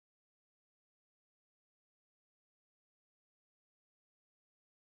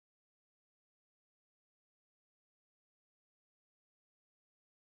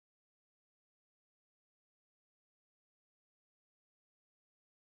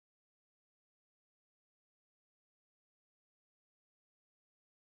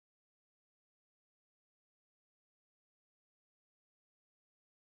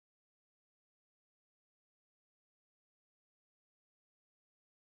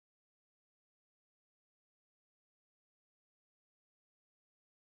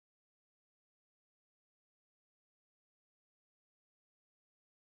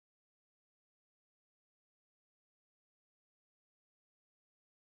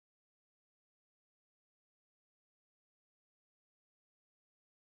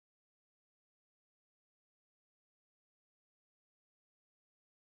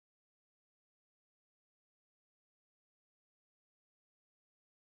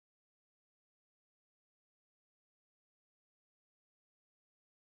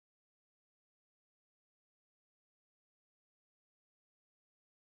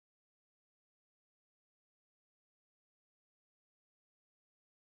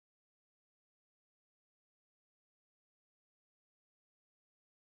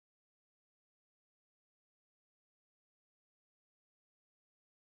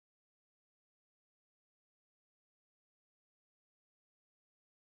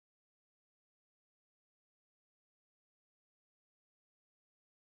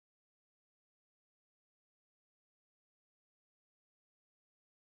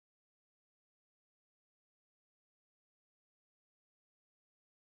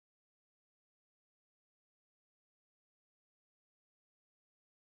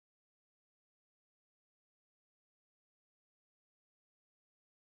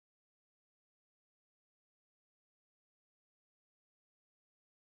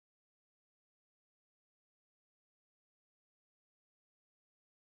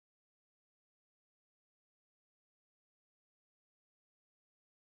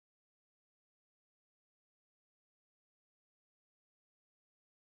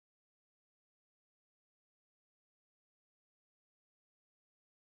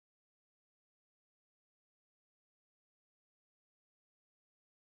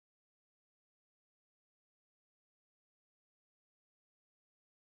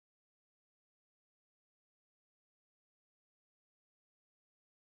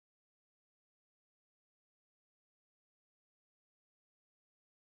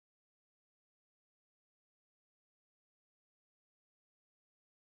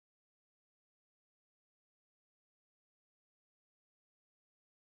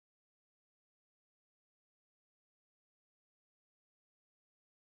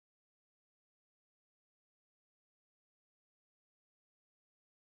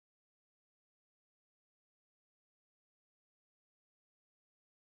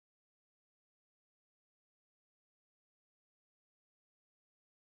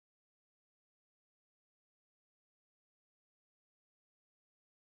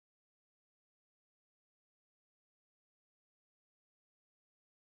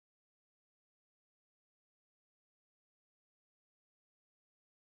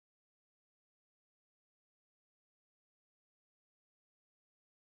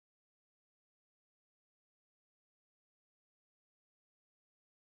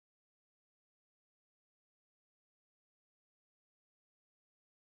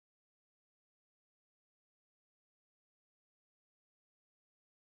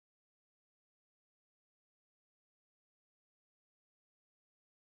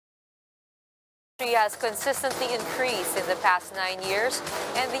has consistently increased in the past 9 years,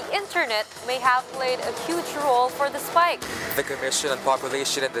 and the internet may have played a huge role for the spike. The Commission on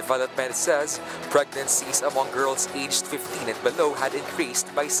Population and Development says pregnancies among girls aged 15 and below had increased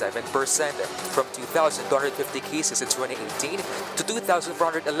by 7%, from 2,250 cases in 2018 to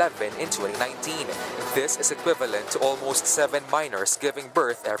 2,411 in 2019. This is equivalent to almost 7 minors giving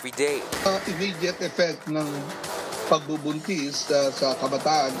birth every day. Immediate effect ng pagbubuntis sa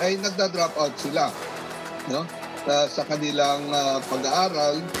kabataan ay nagda-drop out sila, no? Sa kanilang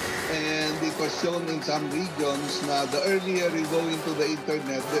pag-aaral, and it was shown in some regions na the earlier you go into the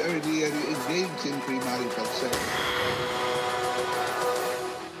internet, the earlier you engage in premarital sex.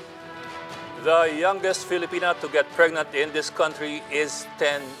 The youngest Filipina to get pregnant in this country is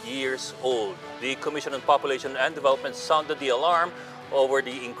 10 years old. The Commission on Population and Development sounded the alarm over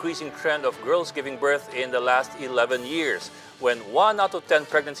the increasing trend of girls giving birth in the last 11 years, when 1 out of 10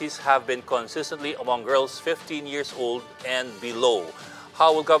 pregnancies have been consistently among girls 15 years old and below.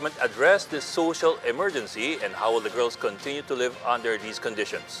 How will government address this social emergency, and how will the girls continue to live under these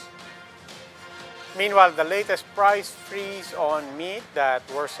conditions? Meanwhile, the latest price freeze on meat that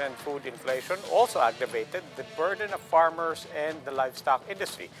worsened food inflation also aggravated the burden of farmers and the livestock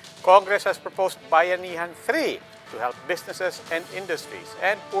industry. Congress has proposed Bayanihan III to help businesses and industries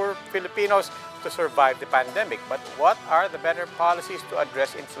and poor Filipinos to survive the pandemic. But what are the better policies to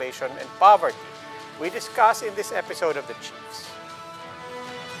address inflation and poverty? We discuss in this episode of The Chiefs.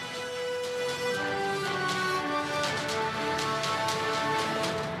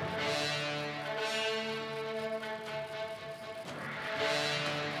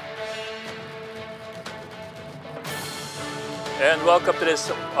 And welcome to this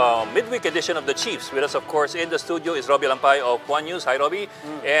midweek edition of The Chiefs. With us, of course, in the studio is Robbie Lampay of One News. Hi, Robbie.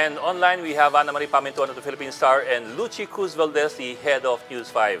 And online, we have Ana Marie Pamintuan of the Philippine Star and Lucy Cruz Valdez, the head of News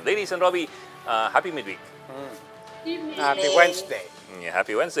 5. Ladies and Robbie, happy midweek. Happy Wednesday. Yeah,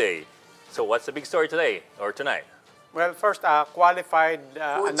 happy Wednesday. So what's the big story today or tonight? Well, first, qualified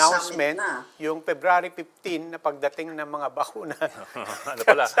announcement, yung February 15 na pagdating ng mga bakuna. Ano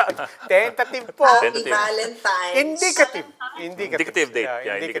pala? Tentative po. Happy Valentine's. Indicative date.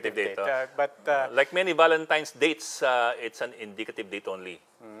 Yeah, indicative date. But like many Valentine's dates, it's an indicative date only.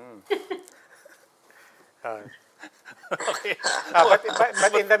 Okay.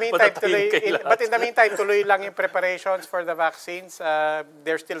 But in the meantime, tuloy lang yung preparations for the vaccines.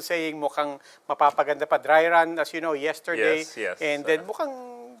 They're still saying mukhang mapapaganda pa. Dry run, as you know, yesterday. Yes. And then mukhang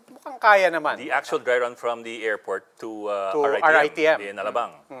kaya naman. The actual dry run from the airport to RITM in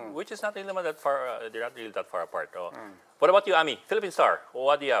Alabang, which is not really that far. They're not really that far apart. What about you, Ami? Philippine Star,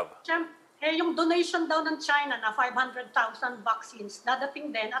 what do you have? Yung donation daw ng China na 500,000 vaccines,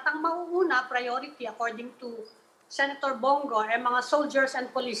 dadating din. At ang mauuna, priority, according to Senator Bongo, mga soldiers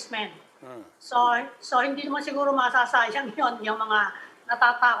and policemen. So hindi naman siguro masasayang yon yung mga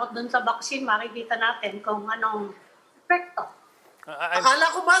natatakot dun sa vaccine. Makikita natin kung anong epekto.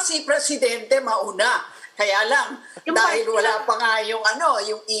 Akala ko ba si Presidente mauna? Kaya lang, dahil wala pa nga yung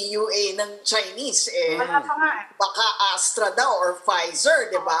EUA ng Chinese. Wala pa nga Baka Astra daw or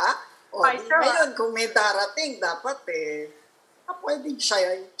Pfizer, di ba? Pfizer. Ngayon, kung may darating, dapat pwedeng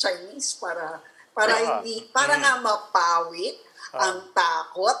Chinese para nga mapawi ang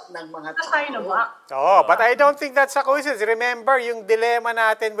takot ng mga tao. But I don't think that's a coincidence. Remember, yung dilemma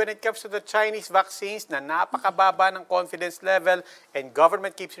natin when it comes to the Chinese vaccines na napakababa ng confidence level, and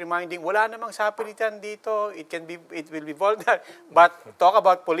government keeps reminding, wala namang sapilitan dito. It will be volatile. But talk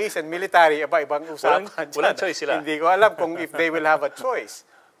about police and military, ibang usapan. Walang choice sila. Hindi ko alam kung if they will have a choice.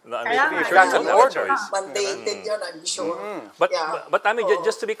 That's an order. Mandated yun, I'm sure. But I mean,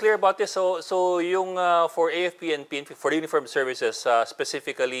 just to be clear about this, so yung for AFP and PNP, for uniformed services,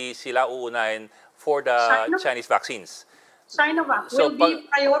 specifically sila uunahin for the Chinese vaccines. Sinovac will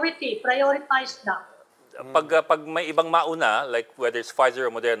be prioritized na. Pag may ibang mauna, like whether it's Pfizer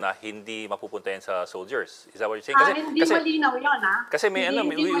or Moderna, hindi mapupunta yan sa soldiers. Is that what you're saying? Hindi malinaw yun, Kasi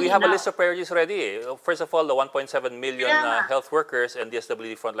we have a list of priorities already. First of all, the 1.7 million health workers and the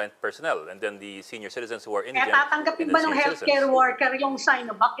SWD frontline personnel, and then the senior citizens who are indigent. Tatanggapin ba ng healthcare worker yung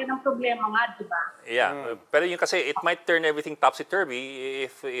Sinovac? Yan ang problema nga, di ba? Yeah, pero yung kasi it might turn everything topsy-turvy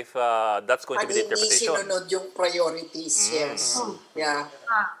if that's going to be the interpretation. Hindi sinunod yung priorities, yes. Yeah.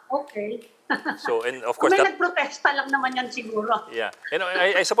 Okay. So, and of course, may nagprotesta lang naman yan siguro. Yeah. And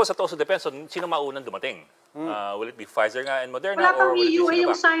I suppose that also depends on sino maunang dumating. Will it be Pfizer nga and Moderna? Wala pang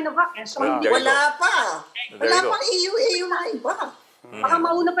EUA yung Sinovac. Wala pa. Wala pang EUA yung mga iba. Baka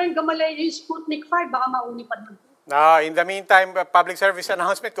mauna pa yung Gamaleya, yung Sputnik 5, baka mauni pa doon. In the meantime, public service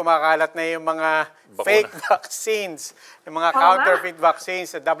announcement, kumakalat na yung mga fake vaccines, yung mga counterfeit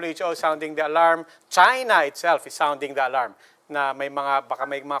vaccines. The WHO sounding the alarm. China itself is sounding the alarm na baka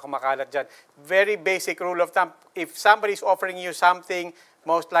may mga kumakalat dyan. Very basic rule of thumb. If somebody is offering you something,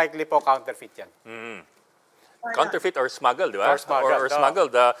 most likely po counterfeit yan. Counterfeit or smuggled, di ba? Or smuggled. Or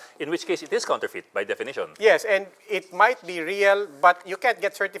smuggled, in which case it is counterfeit by definition. Yes, and it might be real, but you can't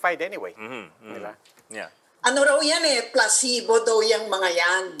get certified anyway. Diba? Yeah. Ano raw yan placebo daw yung mga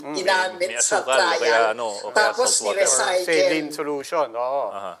yan. Ginamit sa trial. Tapos ni-recycle. Saline solution,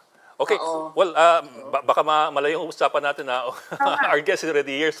 oo. Okay, well, baka malayong usapan natin na our guest is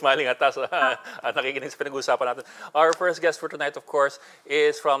already here smiling at us at nakikinig sa pinag-uusapan natin. Our first guest for tonight, of course,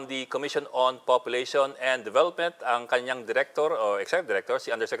 is from the Commission on Population and Development. Ang kanyang director, o executive director,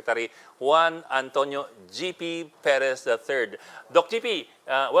 si Undersecretary Juan Antonio G.P. Perez III. Doc G.P.,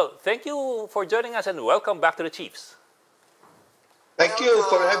 well, thank you for joining us and welcome back to the Chiefs. Thank you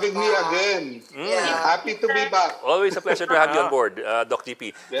for having me again. Happy to be back. Always a pleasure to have you on board, Doc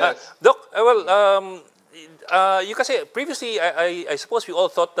GP. Yes. Doc, you kasi previously, I suppose we all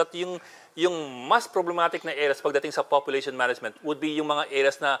thought that yung mas problematic na areas pagdating sa population management would be yung mga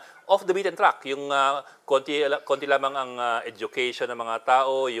areas na off the beaten track, yung konti lamang ang education ng mga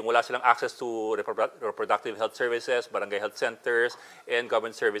tao, yung wala silang access to reproductive health services, barangay health centers, and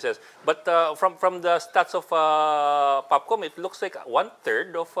government services. But from the stats of POPCOM, it looks like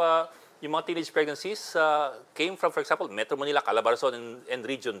 1/3 of yung mga teenage pregnancies came from, for example, Metro Manila, Calabarzon, and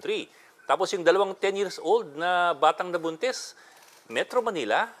Region 3. Tapos yung 2 10 years old na batang nabuntis, Metro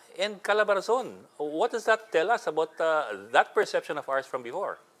Manila and Calabarzon. What does that tell us about that perception of ours from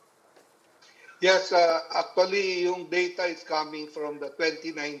before? Yes, actually, yung data is coming from the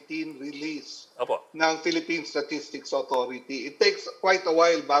 2019 release ng Philippine Statistics Authority. It takes quite a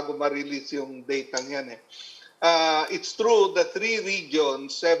while bago ma-release yung data niyan. It's true, the 3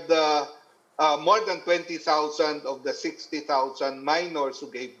 regions have the more than 20,000 of the 60,000 minors who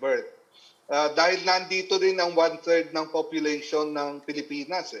gave birth. Dahil nandito rin ang 1/3 ng population ng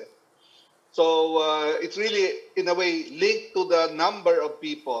Pilipinas. So it's really, in a way, linked to the number of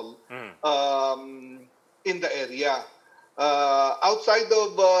people in the area. Outside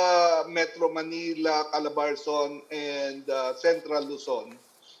of Metro Manila, Calabarzon, and Central Luzon,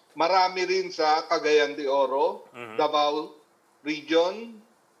 marami rin sa Cagayan de Oro, Davao Region,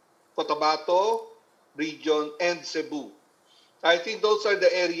 Cotabato Region, and Cebu. I think those are the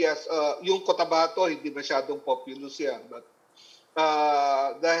areas, yung Cotabato, hindi masyadong populous yan. But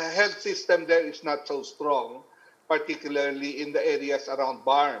the health system there is not so strong, particularly in the areas around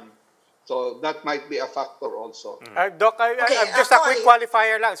Barm. So that might be a factor also. Doc, just a quick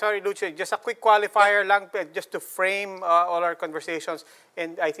qualifier lang. Sorry, Lucio. Just a quick qualifier lang, just to frame all our conversations.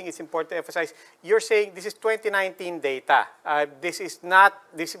 And I think it's important to emphasize, you're saying this is 2019 data.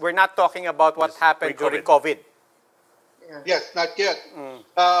 We're not talking about what happened during COVID. Yes, not yet.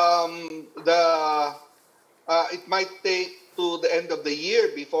 It might take to the end of the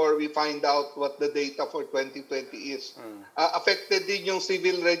year before we find out what the data for 2020 is. Affected din yung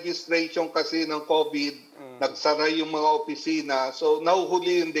civil registration kasi ng COVID. Nagsara yung mga opisina. So,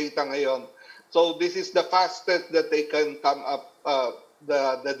 nahuhuli yung data ngayon. So, this is the fastest that they can come up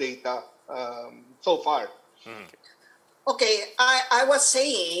the data so far. Okay, I was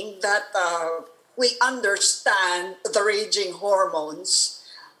saying that we understand the raging hormones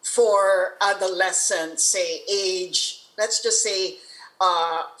for adolescents, say age, let's just say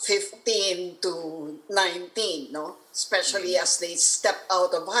 15 to 19, no? Especially as they step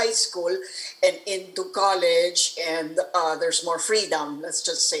out of high school and into college, and there's more freedom, let's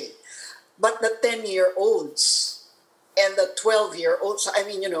just say. But the 10-year-olds and the 12-year-olds, I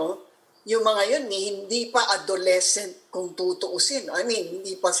mean, yung mga yun, hindi pa adolescent kung tutuusin. I mean,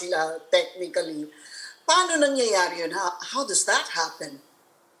 hindi pa sila technically. Paano nangyayari yun? How does that happen?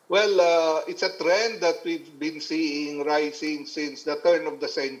 Well, it's a trend that we've been seeing rising since the turn of the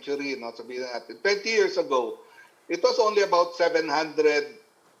century. Sabihin natin. 20 years ago, it was only about 700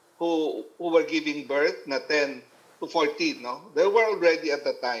 who were giving birth na 10 to 14. No? They were already at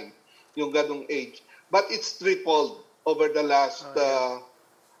the time, yung ganung age. But it's tripled over the last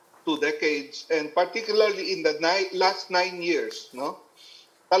 2 decades, and particularly in the last 9 years, no?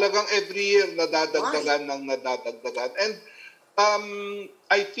 Talagang every year nadadagdagan. And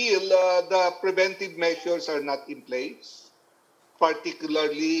I feel the preventive measures are not in place,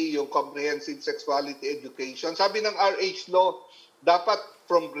 particularly yung comprehensive sexuality education. Sabi ng RH law, dapat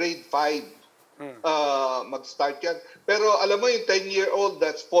from grade 5 mag-start yan. Pero alam mo yung 10-year-old,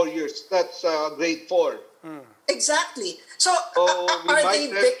 that's 4 years. That's grade 4. Exactly. So, are they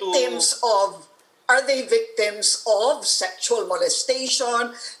victims of Are they victims of sexual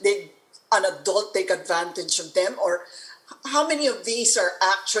molestation? Did an adult take advantage of them? Or how many of these are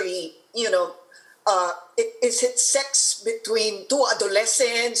actually, is it sex between two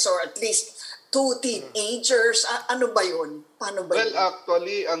adolescents or at least two teenagers? Ano ba yun? Paano ba Well, yun?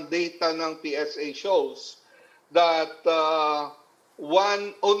 actually, ang data ng PSA shows that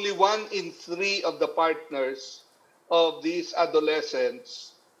only 1 in 3 of the partners of these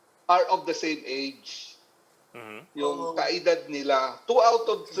adolescents are of the same age. Yung kaedad nila. 2 out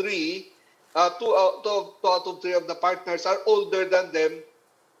of 3, 2 out of 3 of the partners are older than them,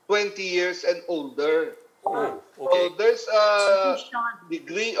 20 years and older. Okay. So there's a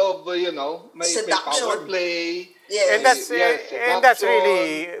degree of, may power Seduction. play. Yes. And that's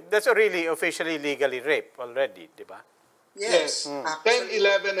really officially legally rape already, di ba? Yes. 10, Actually.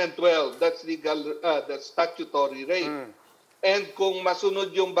 11, and 12, that's legal, that's statutory rape. And kung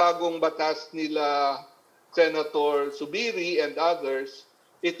masunod yung bagong batas nila Senator Subiri and others,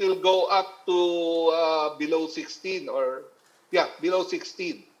 it will go up to below 16 below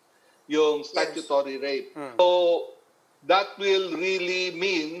 16 yung statutory rape. So that will really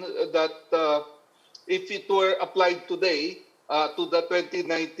mean that if it were applied today to the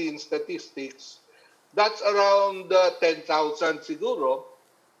 2019 statistics, that's around 10,000 siguro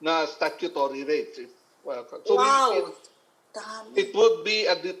na statutory rates. So Wow. it would be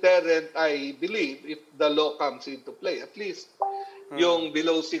a deterrent, I believe, if the law comes into play. At least yung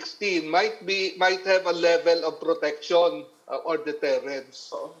below 16 might have a level of protection or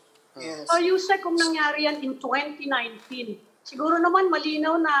deterrence. Yes. So, Yusek, kung nangyari yan in 2019, siguro naman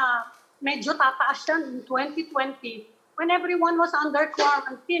malinaw na medyo tataas yan in 2020 when everyone was under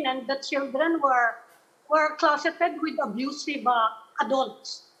quarantine and the children were closeted with abusive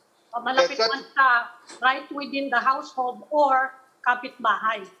adults. Malapit man sa right within the household or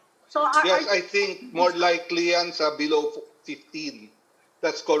kapitbahay. So, Yes, I think more likely yan sa below 15.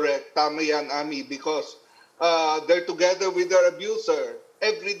 That's correct. Tama yan, Ami, because they're together with their abuser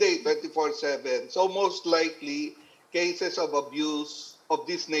every day, 24/7. So most likely, cases of abuse of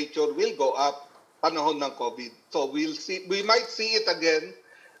this nature will go up panahon ng COVID. So we might see it again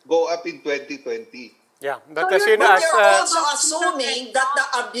go up in 2020. Yeah, but So as you know, But you're also assuming that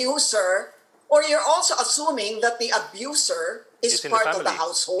the abuser, or you're also assuming that the abuser is It's in the part of the family.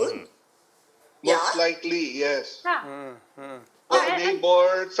 household. Most likely, yes. yeah. A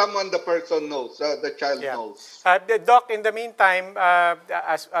neighbor, someone the person knows, the child knows. Doc, in the meantime,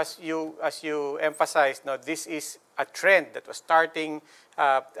 as you emphasized, no, this is a trend that was starting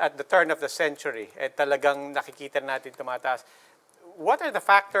at the turn of the century. Talagang nakikita natin tumataas. What are the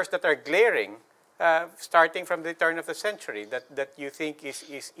factors that are glaring starting from the turn of the century that you think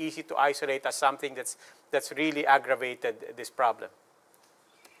is easy to isolate as something that's really aggravated this problem?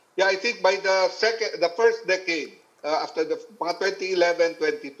 Yeah, I think by the first decade, after the mga 2011,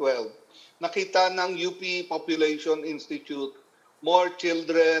 2012, nakita ng UP Population Institute more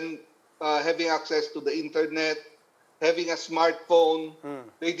children having access to the internet, having a smartphone.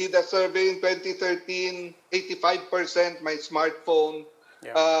 They did a survey in 2013, 85% may smartphone.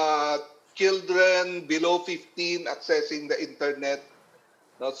 Children below 15 accessing the internet.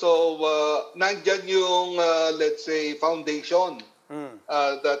 So, nandyan yung, let's say, foundation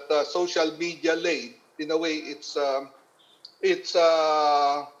that social media laid. In a way, it's a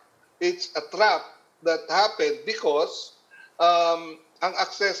trap that happened because ang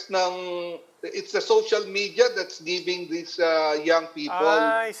access it's the social media that's giving these young people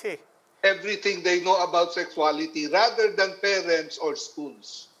I see. everything they know about sexuality rather than parents or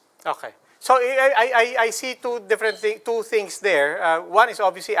schools. Okay. So I see two things there. One is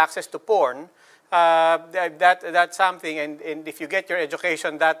obviously access to porn. That's something, and if you get your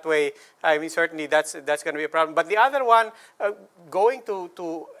education that way, I mean certainly that's going to be a problem. But the other one, going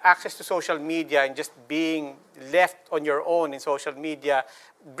to access to social media and just being left on your own in social media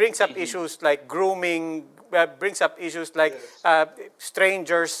brings up issues like grooming, brings up issues like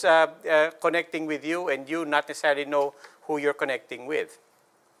strangers connecting with you and you not necessarily know who you're connecting with.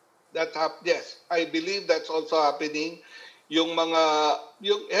 Yes, I believe that's also happening. Yung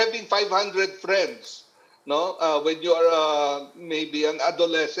having 500 friends, no, when you are maybe an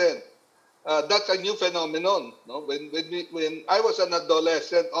adolescent, that's a new phenomenon. No, when I was an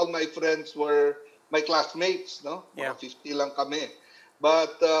adolescent, all my friends were my classmates. No, mga 50 lang kami.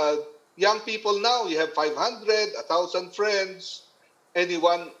 But young people now, you have 500, 1,000 friends. Any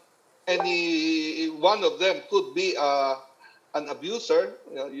one of them could be an abuser.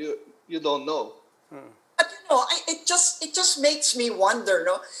 You don't know. But it just makes me wonder,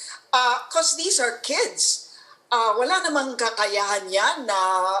 no? Because these are kids. wala namang kakayahan yan na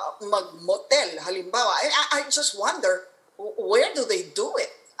mag-motel, halimbawa. I just wonder, where do they do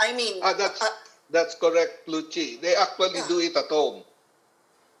it? I mean, that's correct, Luchi. They actually do it at home.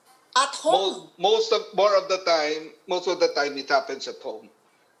 At home? Most of the time, it happens at home.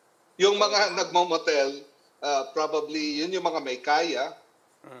 Yung mga nagmo-motel, probably yun yung mga may kaya.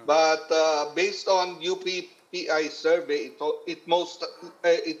 But based on UPPI survey, it most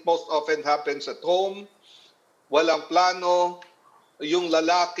often happens at home. Walang plano. Yung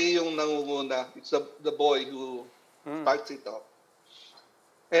lalaki yung nangunguna. It's the boy who starts it off.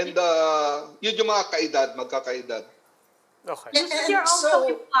 And yun yung mga magkakaedad. Okay. You're also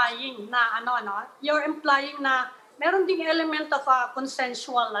implying na you're implying na meron ding element of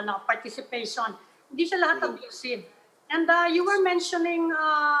consensual participation. Hindi siya lahat abusive. And you were mentioning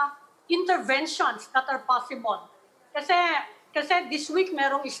interventions that are possible. Kasi this week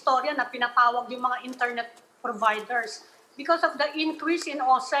merong istorya na pinatawag yung mga internet providers because of the increase in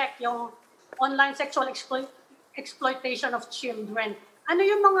OSEC, yung online sexual exploitation of children. Ano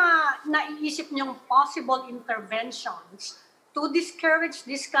yung mga naiisip niyong possible interventions to discourage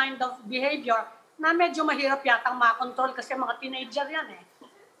this kind of behavior na medyo mahirap yatang makontrol kasi mga teenager yan eh?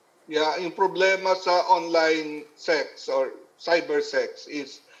 Yeah, yung problema sa online sex or cyber sex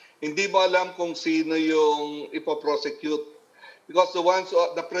is hindi mo alam kung sino yung ipoprosecute because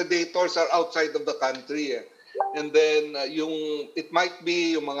the predators are outside of the country. And then it might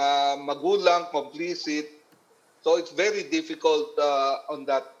be yung mga magulang, complicit. So it's very difficult on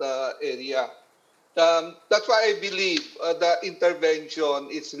that area. That's why I believe the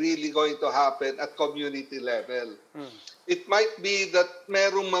intervention is really going to happen at community level. It might be that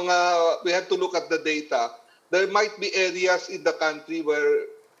we have to look at the data. There might be areas in the country where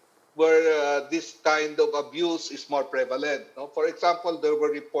this kind of abuse is more prevalent. No? For example, there were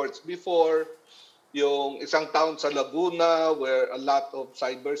reports before yung isang town sa Laguna where a lot of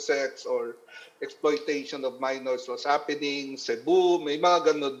cyber sex or exploitation of minors was happening. Cebu, may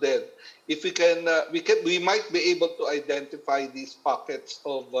mga ganun din. If we might be able to identify these pockets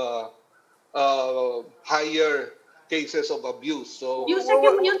of higher cases of abuse. So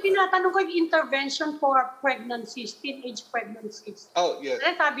yung tinatanong ko yung intervention for pregnancies, teenage pregnancies. Oh, yes.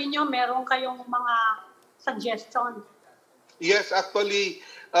 Kasi sabi niyo meron kayong mga suggestion. Yes, actually,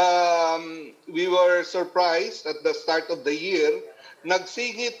 we were surprised at the start of the year.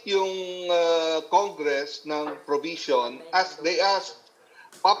 Nagsingit yung Congress ng provision as they asked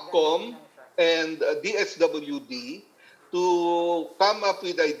POPCOM and DSWD to come up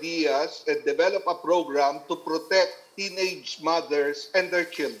with ideas and develop a program to protect teenage mothers and their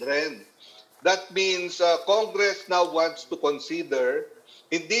children. That means Congress now wants to consider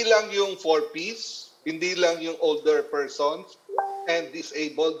hindi lang yung 4Ps, hindi lang yung older persons and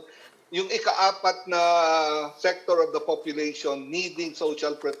disabled, yung ika-apat na sector of the population needing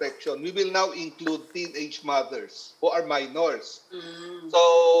social protection. We will now include teenage mothers who are minors.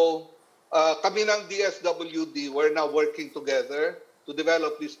 So kami ng DSWD, we're now working together to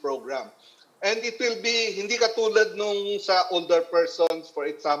develop this program. And it will be, hindi katulad nung sa older persons, for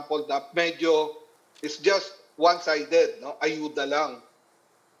example, na medyo is just one-sided, no? Ayuda lang.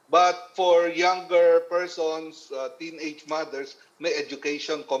 But for younger persons, teenage mothers, may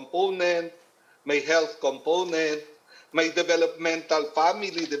education component, may health component, may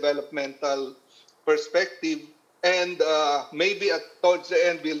family developmental perspective, and maybe towards the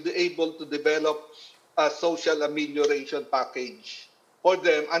end, we'll be able to develop a social amelioration package for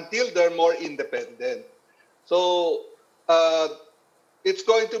them until they're more independent. So it's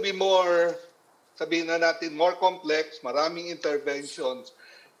going to be more, sabihin na natin, more complex, maraming interventions,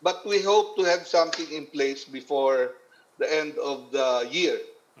 but we hope to have something in place before the end of the year.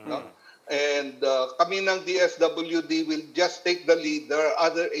 No? And kami ng DSWD will just take the lead. There are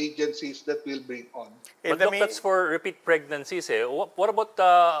other agencies that will bring on. But Doc, that's for repeat pregnancies. Eh? What about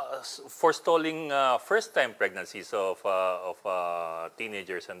forestalling first-time pregnancies of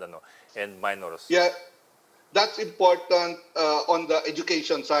teenagers and minors? Yeah, that's important on the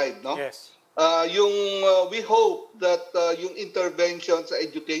education side, no? Yes. We hope that yung intervention sa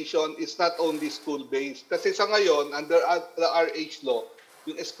education is not only school-based. Kasi sa ngayon, under the RH law,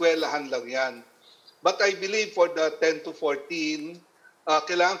 yung eskwelahan lang yan. But I believe for the 10 to 14,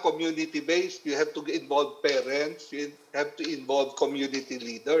 kailangan community-based. You have to involve parents. You have to involve community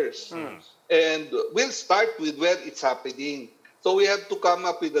leaders. And we'll start with where it's happening. So we have to come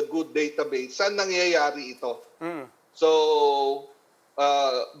up with a good database. Saan nangyayari ito? So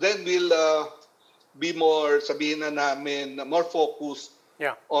then we'll be more, sabihin na namin, more focused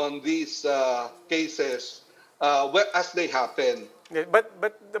on these cases as they happen. Yeah,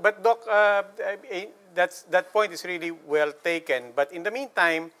 but Doc, that point is really well taken. But in the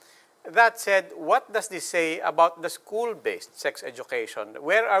meantime, that said, what does this say about the school-based sex education?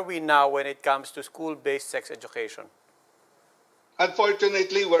 Where are we now when it comes to school-based sex education?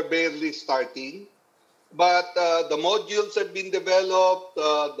 Unfortunately, we're barely starting. But the modules have been developed,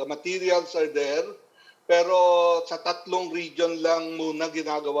 the materials are there. Pero sa tatlong region lang muna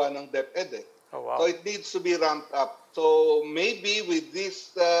ginagawa ng DepEd eh. Oh, wow. So it needs to be ramped up. So maybe with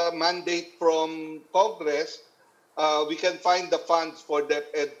this mandate from Congress, we can find the funds for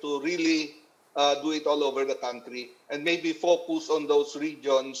DepEd to really do it all over the country and maybe focus on those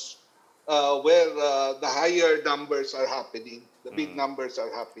regions where the higher numbers are happening, the big numbers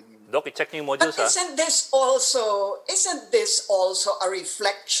are happening. Doc, i-check niyo yung But modules, ha? isn't this also a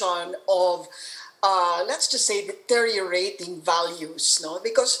reflection of, let's just say, deteriorating values, no?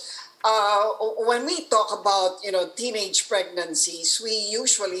 Because when we talk about, teenage pregnancies, we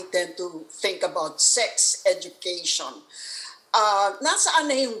usually tend to think about sex education. Nasaan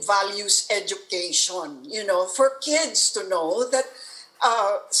na yung values education, for kids to know that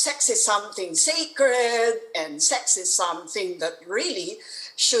sex is something sacred and sex is something that really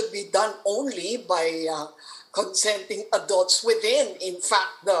should be done only by consenting adults within, in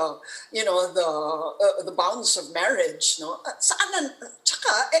fact, the bounds of marriage, no?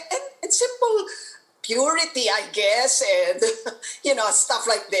 And simple purity, I guess, and stuff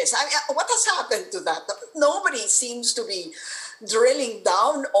like this. I mean, what has happened to that? Nobody seems to be drilling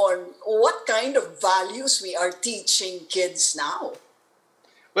down on what kind of values we are teaching kids now.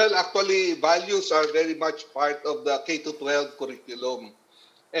 Well, actually, values are very much part of the K-12 curriculum.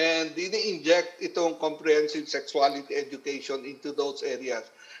 And ini-inject itong comprehensive sexuality education into those areas.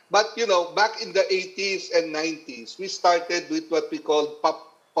 But, back in the 80s and 90s, we started with what we call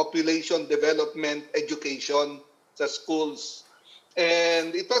population development education sa schools.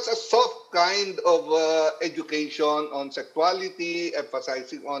 And it was a soft kind of education on sexuality,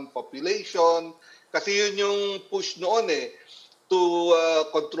 emphasizing on population. Kasi yun yung push noon to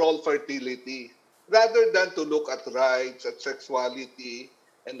control fertility, rather than to look at rights, at sexuality,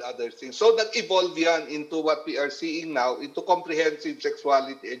 and other things. So nag-evolve yan into what we are seeing now, into comprehensive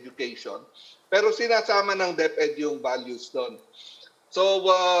sexuality education. Pero sinasama ng DepEd yung values doon. So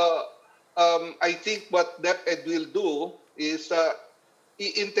I think what DepEd will do is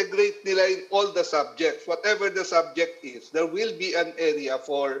i-integrate nila in all the subjects. Whatever the subject is, there will be an area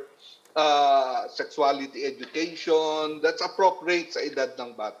for sexuality education that's appropriate sa edad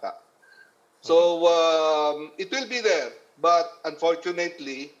ng bata. So it will be there, but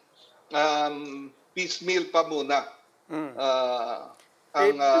unfortunately, piecemeal pa muna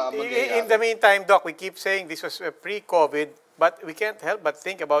ang mangyayari. In the meantime, Doc, we keep saying this was pre-COVID, but we can't help but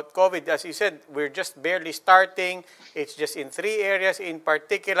think about COVID. As you said, we're just barely starting. It's just in 3 areas in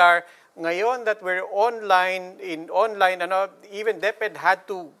particular. Ngayon that we're online, even DepEd had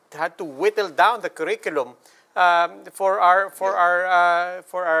to whittle down the curriculum for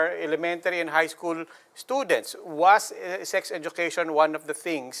our elementary and high school students. Was sex education one of the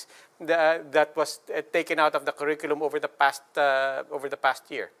things that was taken out of the curriculum over the past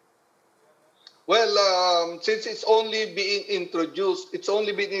year? Well, since it's only been introduced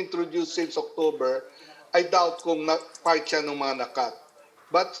since October, I doubt kung part siya ng mga nakat.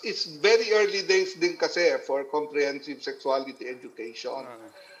 But it's very early days din kasi for comprehensive sexuality education.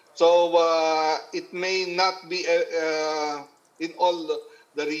 So it may not be in all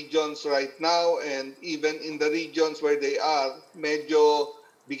the regions right now, and even in the regions where they are, medyo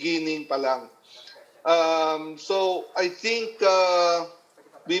beginning pa lang. So I think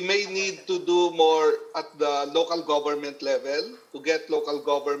we may need to do more at the local government level to get local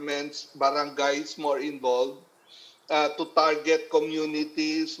governments, barangays more involved, to target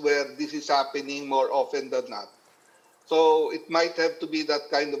communities where this is happening more often than not. So it might have to be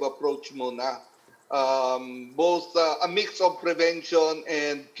that kind of approach muna. Both a mix of prevention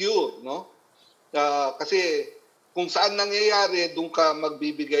and cure, no? Kasi kung saan nangyayari, doon ka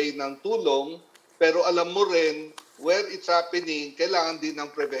magbibigay ng tulong, pero alam mo rin where it's happening, kailangan din ng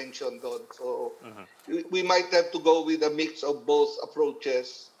prevention doon. So we might have to go with a mix of both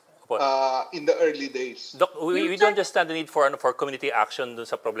approaches in the early days. Doc, we do understand the need for community action dun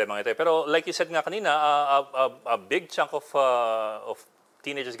sa problema ito. Pero like you said nga kanina, a big chunk of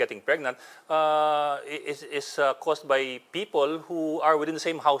teenagers getting pregnant is caused by people who are within the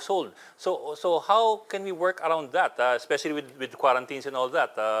same household. So how can we work around that, especially with quarantines and all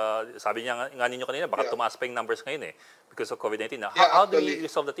that? Sabi niya nga ninyo kanina, baka tumaas pa yung numbers ngayon because of COVID-19. How do we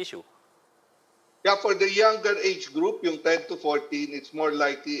resolve that issue? Yeah, for the younger age group, yung 10 to 14, it's more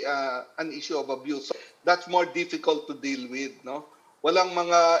likely an issue of abuse. That's more difficult to deal with, no? walang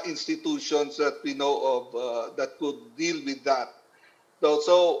mga institutions that we know of that could deal with that.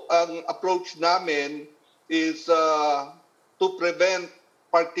 So ang approach namin is to prevent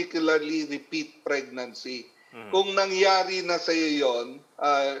particularly repeat pregnancy. Kung nangyari na sa iyo yon,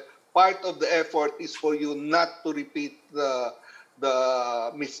 part of the effort is for you not to repeat the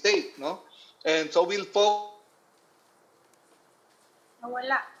mistake, no? And so we'll focus.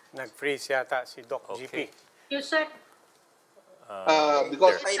 Nawala. Nag-freeze yata si Doc GP. Yusek,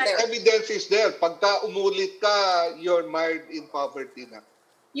 Because there. evidence is there. Pagka umulit ka, you're mired in poverty na.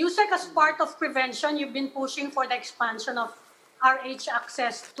 Yusek, as part of prevention, you've been pushing for the expansion of RH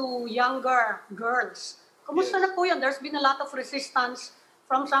access to younger girls. Kumusta Yes. na po yun? There's been a lot of resistance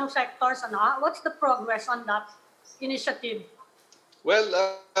from some sectors. What's the progress on that initiative? Well,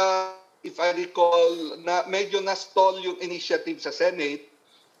 if I recall, medyo na-stall yung initiative sa Senate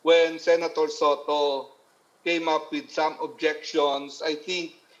when Senator Soto came up with some objections. I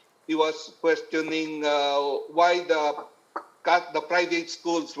think he was questioning why the private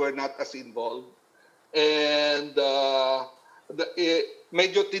schools were not as involved. And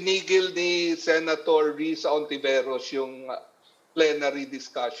medyo tinigil ni Senator Risa Ontiveros yung plenary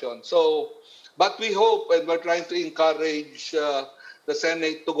discussion. So, but we hope and we're trying to encourage the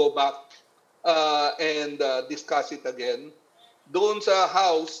Senate to go back and discuss it again. Doon sa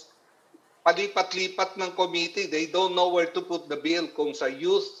House, palipat-lipat ng committee. They don't know where to put the bill, kung sa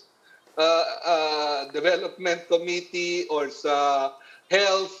Youth Development Committee or sa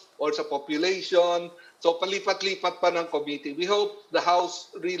Health or sa Population. So palipat-lipat pa ng committee. We hope the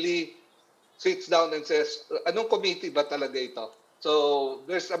House really sits down and says, anong committee ba talaga ito? So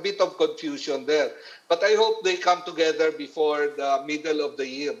there's a bit of confusion there. But I hope they come together before the middle of the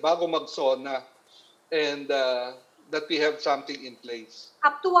year, bago mag-SONA, and that we have something in place.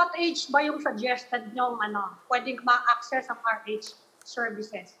 Up to what age ba yung suggested nyo pwedeng ma-access ang RH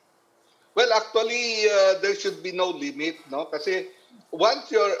services? Well, actually, there should be no limit, no? Kasi once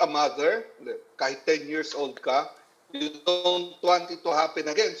you're a mother, kahit 10 years old ka, you don't want it to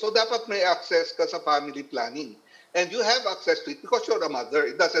happen again. So dapat may access ka sa family planning. And you have access to it because you're a mother.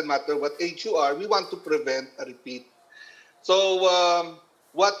 It doesn't matter what age you are. We want to prevent a repeat. So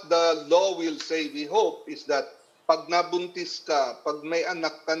what the law will say, we hope, is that pag nabuntis ka, pag may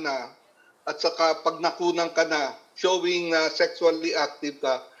anak ka na, at saka pag nakunan ka na, showing sexually active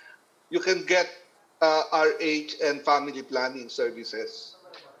ka, you can get RH and family planning services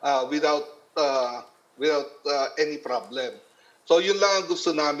without any problem. So yun lang ang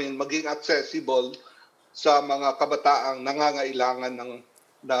gusto namin, maging accessible sa mga kabataang nangangailangan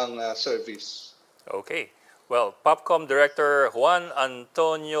ng service. Okay. Well, POPCOM Director Juan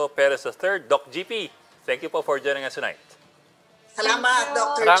Antonio Perez III, Doc GP, thank you po for joining us tonight. Salamat,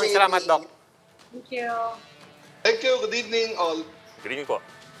 Dr. Maraming JP. salamat, Doc. Thank you. Thank you. Good evening, all. Good evening po.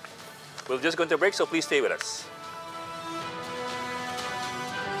 We'll just go into a break, so please stay with us.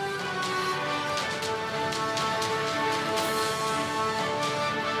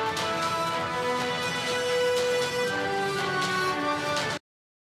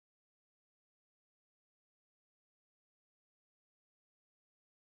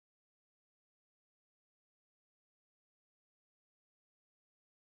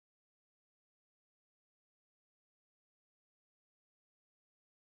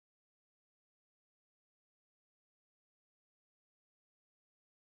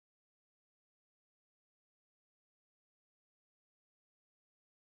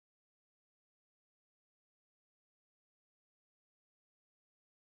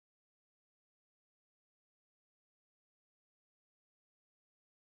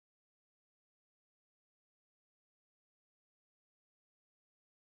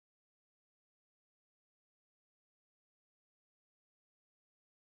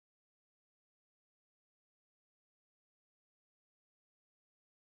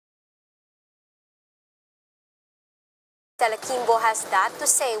 Stella Quimbo has that to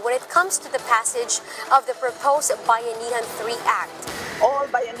say when it comes to the passage of the proposed Bayanihan III Act. All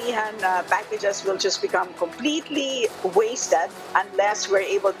Bayanihan packages will just become completely wasted unless we're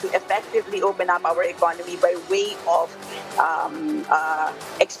able to effectively open up our economy by way of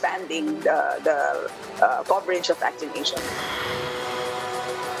expanding the coverage of vaccination.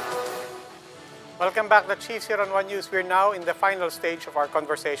 Welcome back, the Chiefs here on One News. We're now in the final stage of our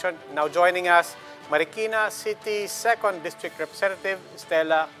conversation. Now joining us, Marikina City 2nd District Representative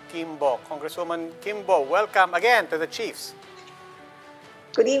Stella Quimbo. Congresswoman Quimbo, welcome again to the Chiefs.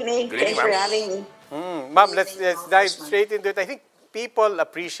 Good evening. Good evening, Thanks for having me. Ma'am, let's dive straight into it. I think people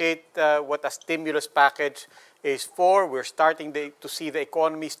appreciate what a stimulus package is for. We're starting to see the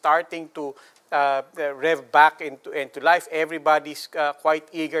economy starting to rev back into life. Everybody's quite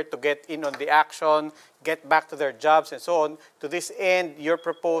eager to get in on the action, get back to their jobs and so on. To this end, you're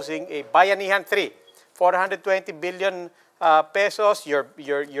proposing a Bayanihan III, 420 billion pesos. Your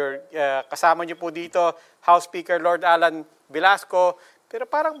kasama niyo po dito, House Speaker Lord Alan Velasco. Pero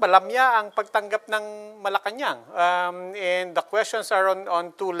parang balamya ang pagtanggap ng Malacanang. And the questions are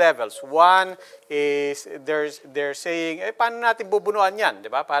on two levels. One is they're saying, paano natin bubunuan yan?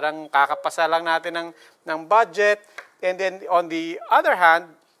 Diba? Parang kakapasa lang natin ng budget. And then on the other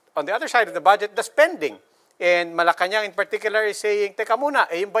hand, on the other side of the budget, the spending. And Malacanang in particular is saying, teka muna,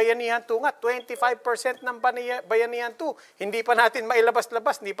 yung Bayanihan II nga, 25% ng Bayanihan II. Hindi pa natin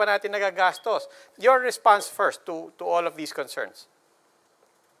mailabas-labas, hindi pa natin nagagastos. Your response first to all of these concerns.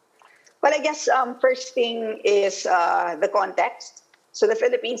 Well, I guess first thing is the context. So the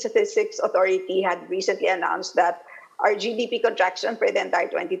Philippine Statistics Authority had recently announced that our GDP contraction for the entire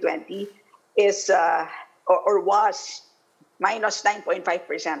 2020 is or was minus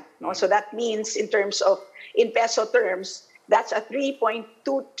 9.5%. No? So that means in peso terms, that's a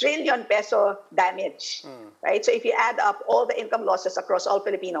 3.2 trillion peso damage, right? So if you add up all the income losses across all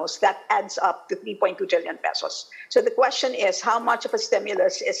Filipinos, that adds up to 3.2 trillion pesos. So the question is, how much of a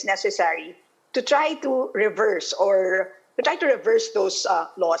stimulus is necessary to try to reverse those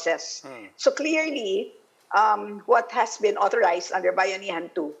losses? So clearly, what has been authorized under Bayanihan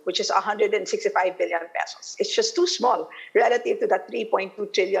II, which is 165 billion pesos, it's just too small relative to that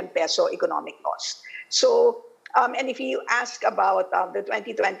 3.2 trillion peso economic loss. So, and if you ask about the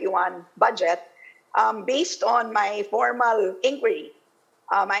 2021 budget, based on my formal inquiry,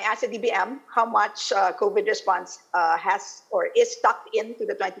 I asked the DBM how much COVID response has or is tucked into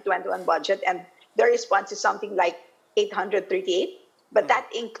the 2021 budget, and their response is something like 838, but that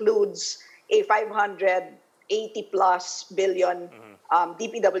includes a 580 plus billion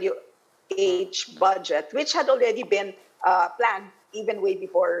DPWH budget, which had already been planned even way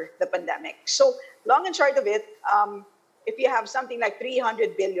before the pandemic. So long and short of it, if you have something like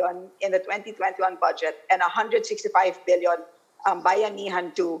 300 billion in the 2021 budget and 165 billion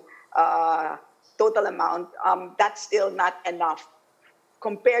Bayanihan II total amount, that's still not enough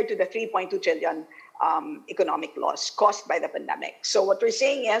compared to the 3.2 trillion economic loss caused by the pandemic. So what we're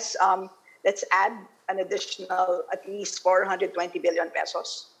saying is, let's add an additional at least 420 billion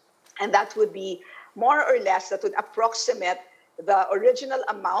pesos. And that would be more or less, that would approximate the original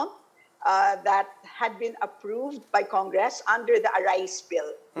amount that had been approved by Congress under the Arise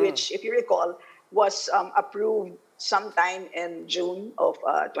Bill, which, if you recall, was approved sometime in June of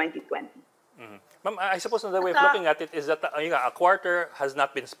 2020. Ma'am, I suppose another way of looking at it is that a quarter has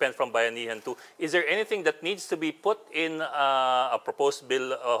not been spent from Bayanihan II. Is there anything that needs to be put in a proposed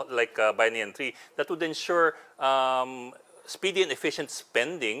bill like Bayanihan III that would ensure speedy and efficient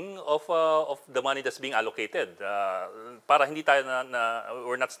spending of the money that's being allocated? Para hindi tayo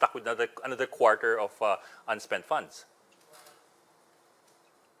we're not stuck with another quarter of unspent funds.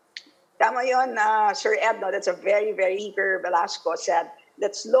 Tama yun, Sir Ed, no? That's a very, very eager Velasco said.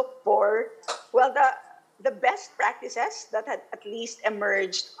 Let's look for, well, the best practices that had at least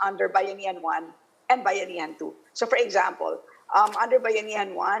emerged under Bayanihan I and Bayanihan II. So for example, under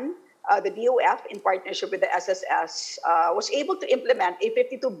Bayanihan I, the DOF in partnership with the SSS was able to implement a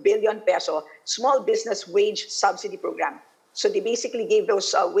 52 billion peso small business wage subsidy program. So they basically gave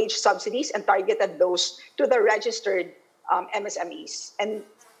those wage subsidies and targeted those to the registered MSMEs. And,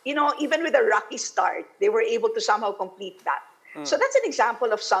 you know, even with a rocky start, they were able to somehow complete that. So that's an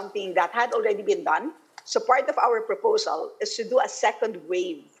example of something that had already been done. So part of our proposal is to do a second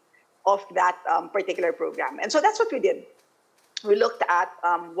wave of that particular program. And so that's what we did. We looked at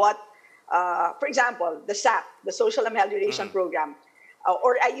for example, the SAP, the Social Amelioration Program,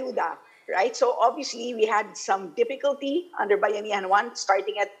 or Ayuda, right? So obviously we had some difficulty under Bayanihan I,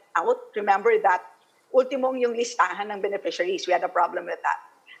 starting it out. Remember that ultimong yung listahan ng beneficiaries, we had a problem with that.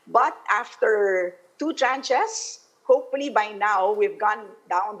 But after 2 tranches, hopefully by now we've gone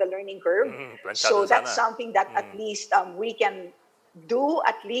down the learning curve. So that's something that at least we can do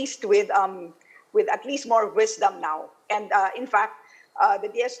at least with at least more wisdom now. And in fact, the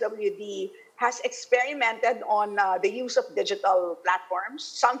DSWD has experimented on the use of digital platforms,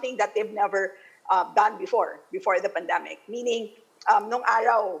 something that they've never done before the pandemic. Meaning, nung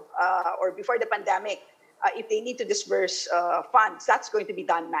araw or before the pandemic, if they need to disburse funds, that's going to be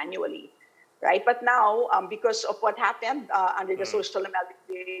done manually. Right, but now because of what happened under the Social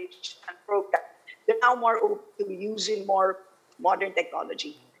Amelioration Program, they're now more open to using more modern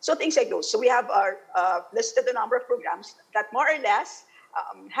technology. So things like those. So we have our listed a number of programs that more or less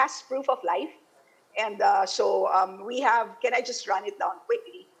has proof of life. And we have, can I just run it down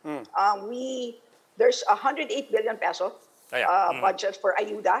quickly? There's 108 billion peso budget for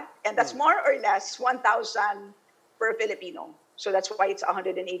ayuda, and that's more or less 1,000 per Filipino. So that's why it's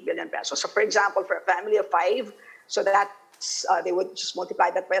 108 billion pesos. So for example, for a family of 5, so that's, they would just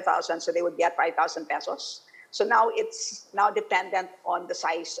multiply that by 1,000, so they would get 5,000 pesos. So now it's dependent on the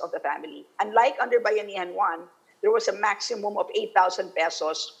size of the family. Unlike under Bayanihan 1, there was a maximum of 8,000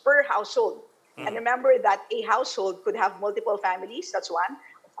 pesos per household. And remember that a household could have multiple families, that's one.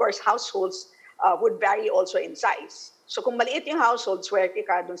 Of course, households would vary also in size. So kung maliit yung household, swerte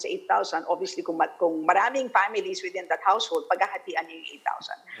ka dun sa 8,000. Obviously, kung maraming families within that household, paghahatian niyo yung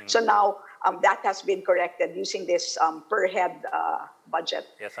 8,000. So now, that has been corrected using this per head budget.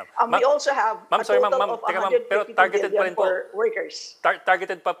 Yes, ma'am. We also have a total of 152 billion for workers.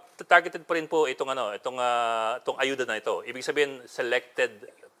 Targeted pa rin po itong ayuda na ito. Ibig sabihin, selected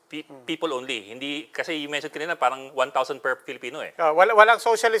people only. Hindi, kasi you mentioned kanina parang 1,000 per Filipino eh. Walang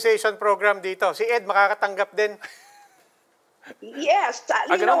socialization program dito. Si Ed makakatanggap din. Yes.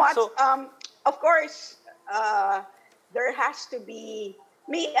 You know what? Of course, there has to be,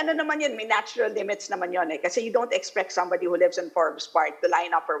 may natural limits naman yun eh. Kasi you don't expect somebody who lives in Forbes Park to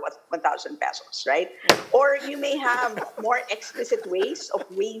line up for 1,000 pesos, right? Or you may have more explicit ways of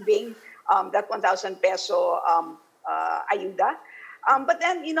waiving that 1,000 peso ayuda. But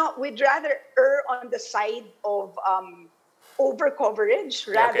then, we'd rather err on the side of over coverage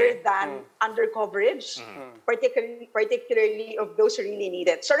rather than under coverage, particularly of those who really need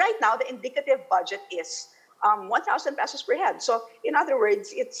it. So right now, the indicative budget is 1,000 pesos per head. So in other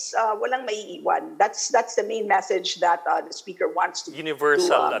words, it's walang maiiwan. That's the main message that the speaker wants to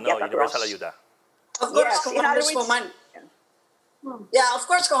universal universal ayuda. Of course, Congresswoman. Yeah, of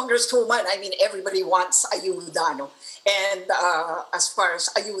course, Congresswoman. I mean, everybody wants ayuda, no? And as far as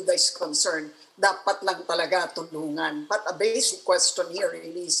ayuda is concerned, dapat lang talaga tulungan. But a basic question here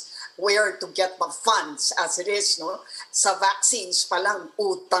really is where to get the funds as it is, no? Sa vaccines palang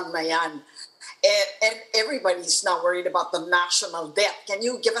utang na yan. And everybody's now worried about the national debt. Can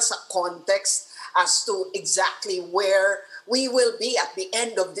you give us a context as to exactly where we will be at the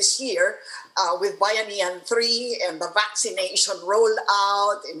end of this year with Bayanihan III and the vaccination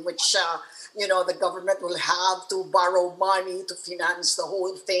rollout in which the government will have to borrow money to finance the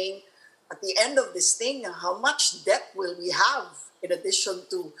whole thing. At the end of this thing, how much debt will we have in addition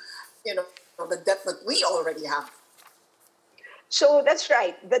to, the debt that we already have? So that's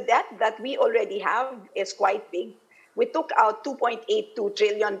right. The debt that we already have is quite big. We took out 2.82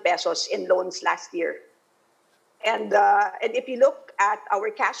 trillion pesos in loans last year. And if you look at our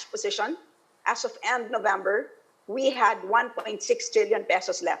cash position, as of end November, we had 1.6 trillion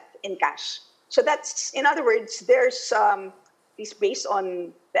pesos left in cash. So that's, in other words, there's, based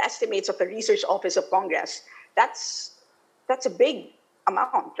on the estimates of the Research Office of Congress, that's a big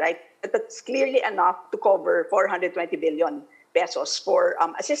amount, right? That's clearly enough to cover 420 billion pesos for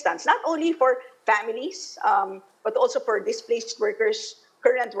assistance, not only for families, but also for displaced workers,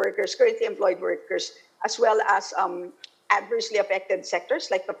 currently employed workers, as well as adversely affected sectors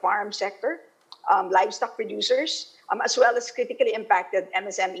like the farm sector, livestock producers, as well as critically impacted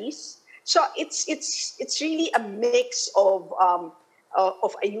MSMEs. So it's really a mix of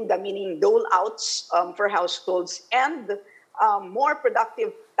ayuda, meaning dole outs for households, and more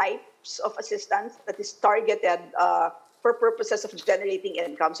productive types of assistance that is targeted for purposes of generating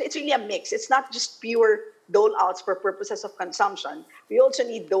income. So it's really a mix. It's not just pure dole outs for purposes of consumption. We also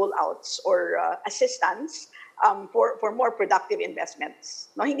need dole outs or assistance for more productive investments.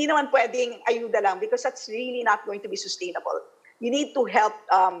 No, hindi naman pwedeng ayuda lang because that's really not going to be sustainable. You need to help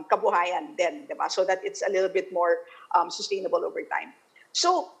kabuhayan then, diba? So that it's a little bit more sustainable over time.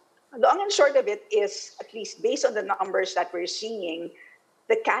 So long and short of it is, at least based on the numbers that we're seeing,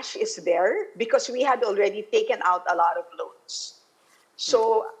 the cash is there because we had already taken out a lot of loans.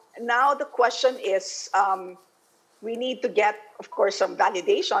 So now the question is, we need to get, of course, some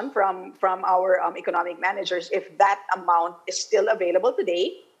validation from our economic managers if that amount is still available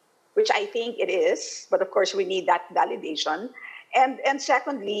today, which I think it is, but of course we need that validation. And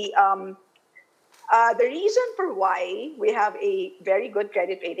secondly, the reason for why we have a very good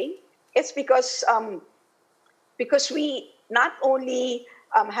credit rating is because we not only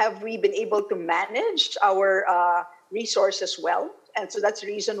have we been able to manage our resources well, and so that's the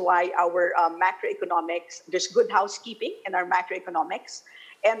reason why our macroeconomics, there's good housekeeping in our macroeconomics,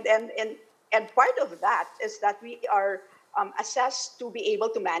 and part of that is that we are assessed to be able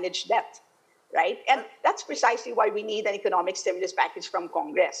to manage debt. right? And that's precisely why we need an economic stimulus package from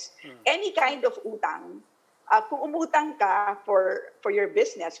Congress. Any kind of utang, kung umutang ka for your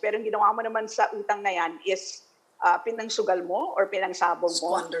business, pero ang ginawa mo naman sa utang na yan is pinangsugal mo or pinangsabong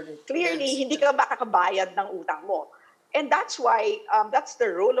mo, clearly, hindi ka makakabayad ng utang mo. And that's why, that's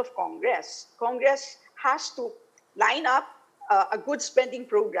the role of Congress. Congress has to line up a good spending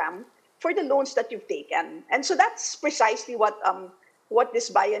program for the loans that you've taken. And so that's precisely what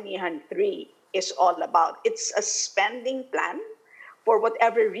this Bayanihan III is all about. It's a spending plan for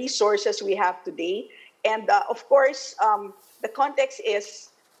whatever resources we have today. And of course, the context is,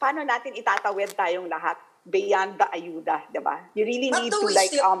 paano natin itatawid tayong lahat beyond the ayuda, diba? You really need to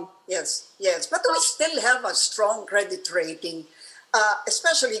like... Yes, but we still have a strong credit rating,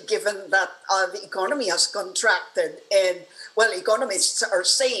 especially given that the economy has contracted. And, well, economists are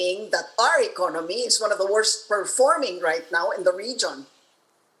saying that our economy is one of the worst performing right now in the region.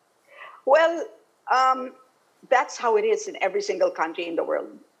 Well, that's how it is in every single country in the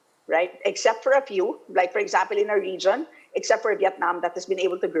world, right? Except for a few, like for example in our region, except for Vietnam that has been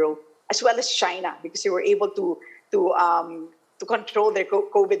able to grow, as well as China, because they were able to control their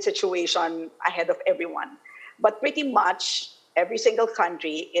COVID situation ahead of everyone. But pretty much every single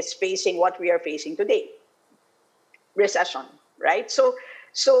country is facing what we are facing today, recession, right? So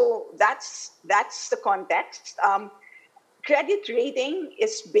that's the context. Credit rating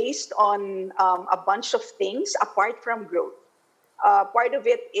is based on a bunch of things apart from growth. Part of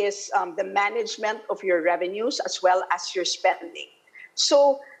it is the management of your revenues as well as your spending.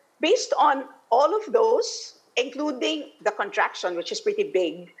 So based on all of those, including the contraction, which is pretty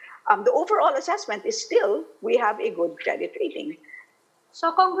big, the overall assessment is still we have a good credit rating.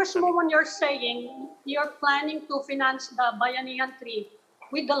 So Congresswoman, you're saying you're planning to finance the Bayanihan III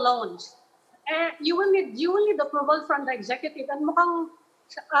with the loans. You will need approval from the executive. And mukhang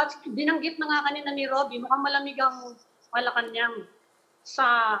binanggit na nga kanina ni Robbie, mukhang malamig ang Malacanang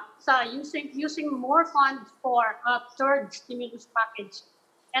sa using more funds for a third stimulus package.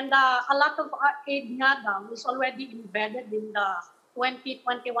 And a lot of aid nga daw is already embedded in the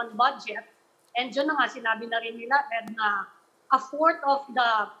 2021 budget. And dyan na nga, sinabi na rin nila na a fourth of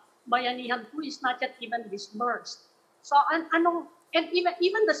the Bayanihan II is not yet even disbursed. So and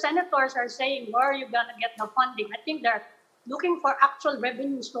even the senators are saying, where are you going to get the funding? I think they're looking for actual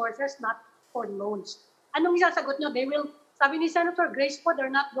revenue sources, not for loans. Anong isasagot nyo? They will, sabi ni Senator Grace po,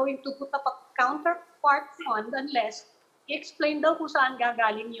 they're not going to put up a counterpart fund unless i-explain daw kung saan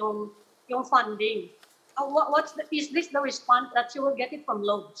gagaling yung funding. Is this the response that you will get it from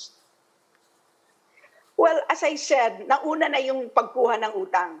loans? Well, as I said, nauna na yung pagkuha ng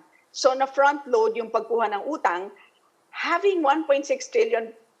utang. So na-front load yung pagkuha ng utang, having 1.6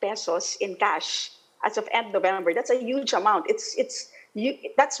 trillion pesos in cash as of end November, that's a huge amount.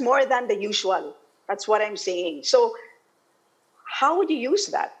 That's more than the usual. That's what I'm saying. So how would you use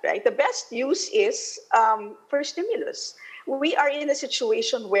that, right? The best use is for stimulus. We are in a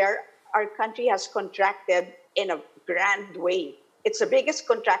situation where our country has contracted in a grand way. It's the biggest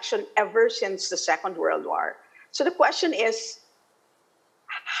contraction ever since the Second World War. So the question is,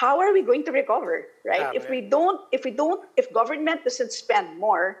 how are we going to recover, right? If government doesn't spend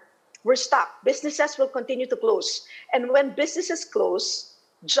more, we're stuck. Businesses will continue to close. And when businesses close,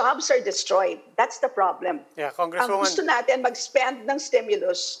 jobs are destroyed. That's the problem. Yeah, Congresswoman. Ang gusto natin mag-spend ng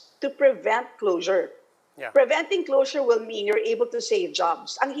stimulus to prevent closure. Yeah. Preventing closure will mean you're able to save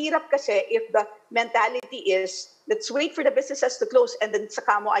jobs. Ang hirap kasi if the mentality is, let's wait for the businesses to close and then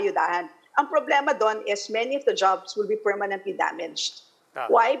saka mo ayudahan. Ang problema doon is many of the jobs will be permanently damaged.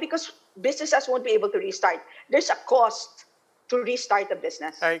 Why? Because businesses won't be able to restart. There's a cost to restart a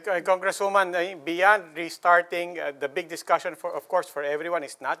business. Congresswoman, beyond restarting, the big discussion, of course, for everyone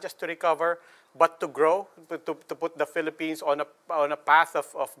is not just to recover, but to grow, to put the Philippines on a path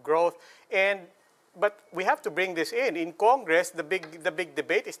of growth. But we have to bring this in. In Congress, the big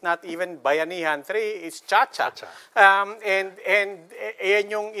debate is not even Bayanihan III, it's Chacha.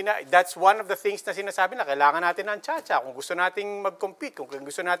 That's one of the things na sinasabi na kailangan natin ng Chacha kung gusto nating mag-compete, kung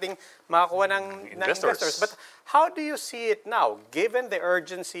gusto nating makakuha ng investors. But how do you see it now, given the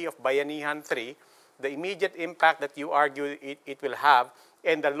urgency of Bayanihan III, the immediate impact that you argue it will have,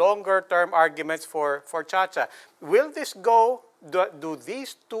 and the longer-term arguments for Chacha? Will this go? Do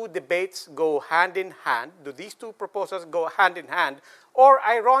these two debates go hand in hand? Do these two proposals go hand in hand? Or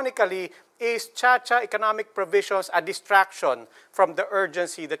ironically, is Chacha economic provisions a distraction from the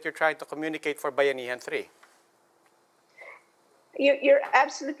urgency that you're trying to communicate for Bayanihan III? You're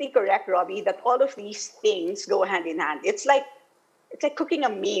absolutely correct, Robbie, that all of these things go hand in hand. It's like cooking a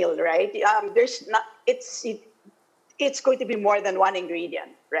meal, right? it's going to be more than one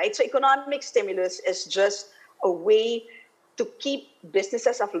ingredient, right? So economic stimulus is just a way to keep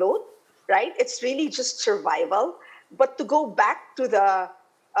businesses afloat, right? It's really just survival. But to go back to the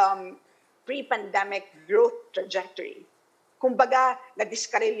pre-pandemic growth trajectory, kumbaga,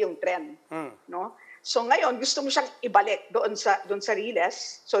 na-discarrel yung trend, no? So ngayon, gusto mo siyang ibalik doon sa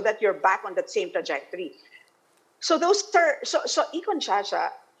Riles so that you're back on that same trajectory. So those are, so Econ Chacha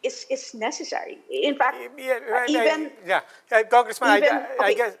is necessary. In fact, Congressman, even,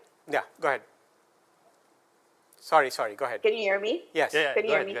 I guess, yeah, go ahead. Sorry, go ahead. Can you hear me? Yes. Yeah, Can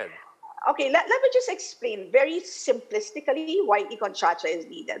you hear me? go ahead. Okay, let me just explain very simplistically why Econ Chacha is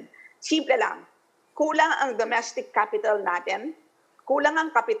needed. Simple lang. Kulang ang domestic capital natin, kulang ang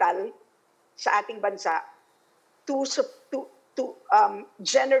kapital sa ating bansa to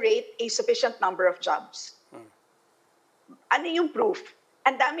generate a sufficient number of jobs. Ano yung proof?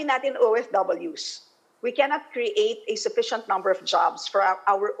 Ang dami natin OFWs. We cannot create a sufficient number of jobs for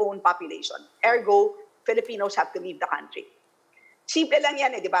our own population. Ergo, Filipinos have to leave the country. Simple lang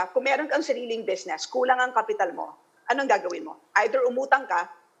yan di ba? Kung meron kang sariling business, kulang ang kapital mo, anong gagawin mo? Either umutang ka,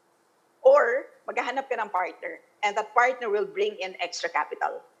 or maghahanap ka ng partner, and that partner will bring in extra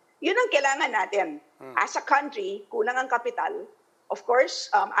capital. Yun ang kailangan natin. As a country, kulang ang kapital. Of course,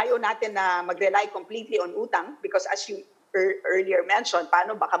 ayaw natin na mag-rely completely on utang because as you earlier mentioned,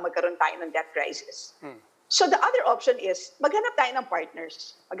 paano baka magkaroon tayo ng debt crisis. So the other option is, maghanap tayo ng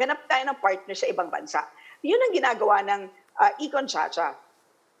partners. Maghanap tayo ng partners sa ibang bansa. Yun ang ginagawa ng Econ Chacha.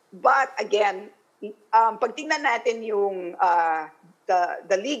 But again, pag tingnan natin yung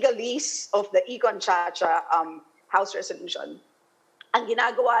the legalese of the Econ Chacha House resolution, ang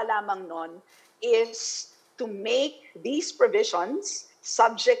ginagawa lamang nun is to make these provisions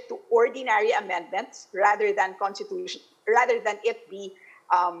subject to ordinary amendments rather than it be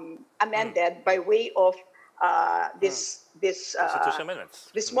amended by way of this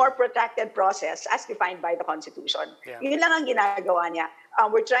more protracted process as defined by the Constitution. Yeah. Yun lang ang ginagawa niya.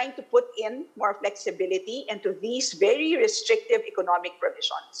 We're trying to put in more flexibility into these very restrictive economic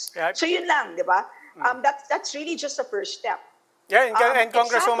provisions. Yeah. So yun lang, di ba? That's really just a first step. Yeah, and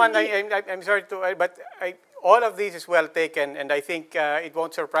Congresswoman, I'm sorry but all of this is well taken, and I think it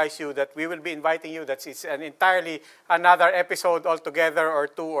won't surprise you that we will be inviting you. It's an entirely another episode altogether, or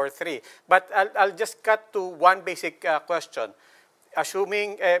 2 or 3. But I'll just cut to one basic question.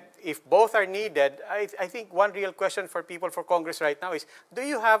 Assuming if both are needed, I think one real question for people for Congress right now is, do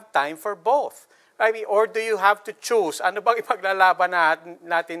you have time for both? I mean, or do you have to choose? Ano bang ipaglalaban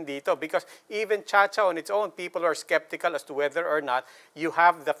natin dito? Because even Chacha on its own, people are skeptical as to whether or not you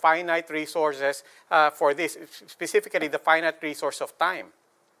have the finite resources for this, specifically the finite resource of time.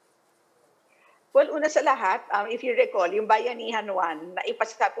 Well, una sa lahat, if you recall, yung Bayanihan 1,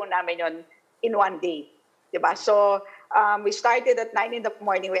 naipasa po namin yon in one day. Diba? So, we started at 9 in the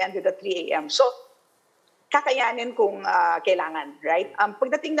morning, we ended at 3 a.m. So, kakayanin kung kailangan, right?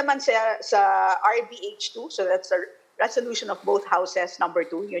 Pagdating naman sa RBH2, so that's the resolution of both houses, number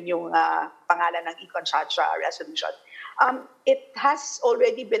 2, yun yung pangalan ng Econ Chacha resolution. It has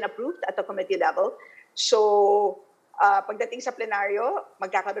already been approved at the committee level. So, pagdating sa plenaryo,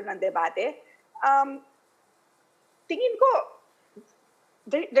 magkakaroon ng debate. Tingin ko,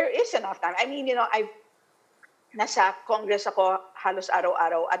 there is enough time. I mean, nasa Congress ako halos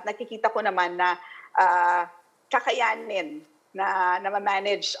araw-araw at nakikita ko naman na kakayanin na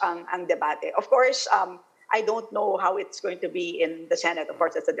ma-manage ang debate. Of course, I don't know how it's going to be in the Senate. Of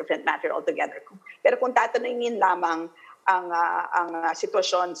course, that's a different matter altogether. Pero kung tatanungin lamang ang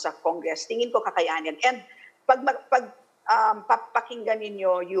sitwasyon sa Congress, tingin ko kakayanin. And pag papakinggan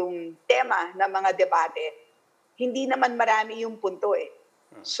ninyo yung tema ng mga debate, hindi naman marami yung punto eh.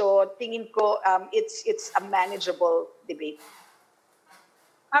 So tingin ko it's a manageable debate.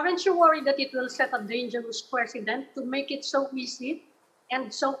 Aren't you worried that it will set a dangerous precedent to make it so easy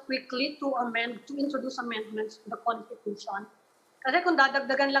and so quickly to introduce amendments to the Constitution? Kasi kung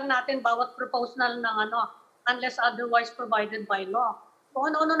dadagdagan lang natin bawat proposal ng unless otherwise provided by law,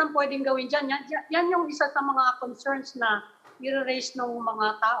 kung ano-ano nang pwedeng gawin dyan, yan yung isa sa mga concerns na i-raise ng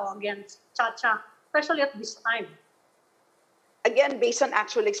mga tao against Chacha, especially at this time. Again, based on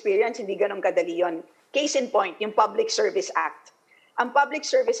actual experience, hindi ganun kadali yun. Case in point, yung Public Service Act. Ang Public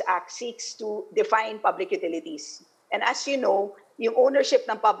Service Act seeks to define public utilities. And as you know, yung ownership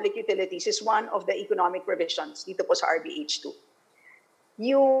ng public utilities is one of the economic provisions dito po sa RBH2.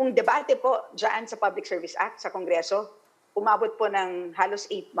 Yung debate po dyan sa Public Service Act sa Kongreso, umabot po ng halos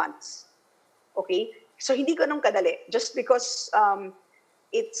 8 months. Okay? So hindi ganun kadali. Just because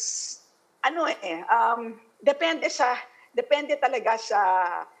it's, depende talaga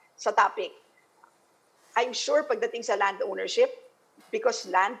sa topic. I'm sure pagdating sa land ownership, because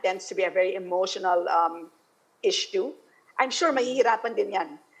land tends to be a very emotional issue, I'm sure mahihirapan din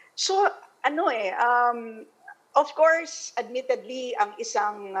yan. So, of course, admittedly, ang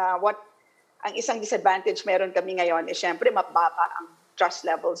isang disadvantage meron kami ngayon is syempre mababa ang trust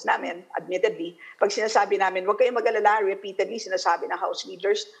levels namin, admittedly. Pag sinasabi namin, huwag kayong mag-alala, repeatedly sinasabi ng House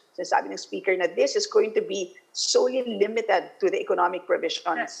leaders, sinasabi ng Speaker na this is going to be solely limited to the economic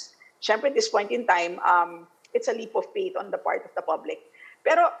provisions. Syempre, at this point in time, it's a leap of faith on the part of the public.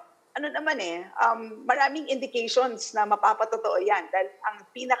 Pero maraming indications na mapapatotoo yan. Dahil ang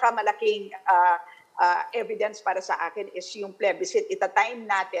pinakamalaking evidence para sa akin is yung plebiscite. Ita-time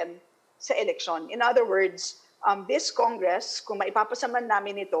natin sa election. In other words, this Congress, kung maipapasaman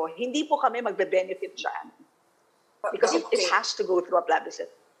namin ito, hindi po kami magbe-benefit dyan. Because it has to go through a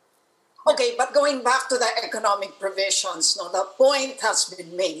plebiscite. Okay, but going back to the economic provisions, no, the point has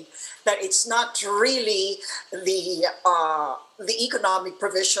been made that it's not really the economic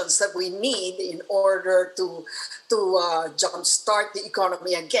provisions that we need in order to jumpstart the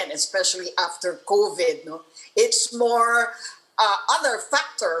economy again, especially after COVID. No, it's more other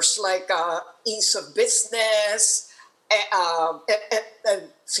factors like ease of business,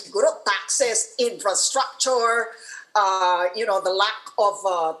 siguro taxes, infrastructure. The lack of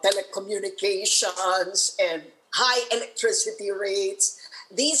telecommunications and high electricity rates.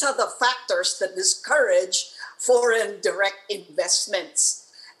 These are the factors that discourage foreign direct investments.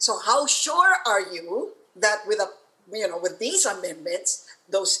 So how sure are you that with these amendments,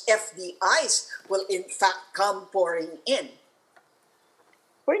 those FDIs will in fact come pouring in?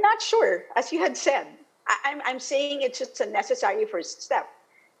 We're not sure, as you had said. I'm saying it's just a necessary first step.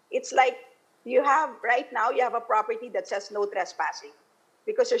 It's like right now you have a property that says no trespassing.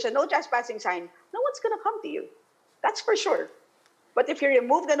 Because there's a no trespassing sign, no one's going to come to you. That's for sure. But if you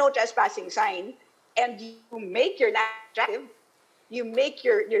remove the no trespassing sign and you make your land attractive, you make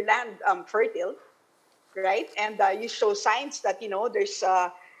your land fertile, right? And you show signs that, there's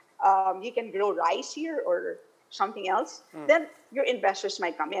you can grow rice here or something else, then your investors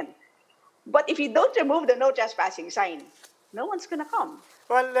might come in. But if you don't remove the no trespassing sign, no one's going to come.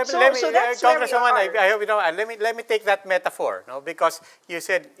 Well, let me Congresswoman, I hope let me take that metaphor, no? Because you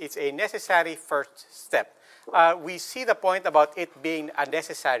said it's a necessary first step. We see the point about it being a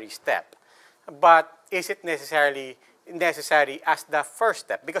necessary step, but is it necessary as the first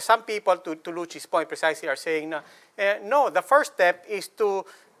step? Because some people, to Luchi's point precisely, are saying no. The first step is to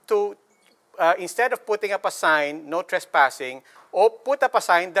instead of putting up a sign, no trespassing, or put up a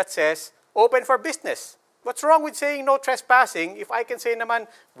sign that says open for business. What's wrong with saying no trespassing if I can say naman,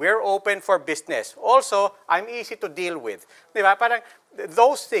 we're open for business? Also, I'm easy to deal with. Diba? Parang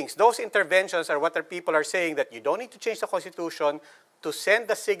those things, those interventions are what the people are saying, that you don't need to change the Constitution to send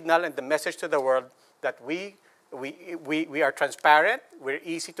the signal and the message to the world that we are transparent, we're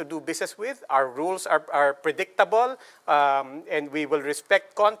easy to do business with, our rules are predictable, and we will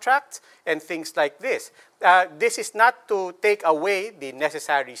respect contracts and things like this. This is not to take away the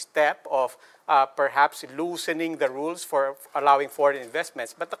necessary step of perhaps loosening the rules for allowing foreign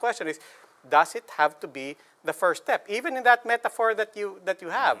investments. But the question is, does it have to be the first step? Even in that metaphor that you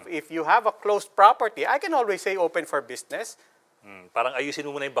have, if you have a closed property, I can always say open for business. Parang ayusin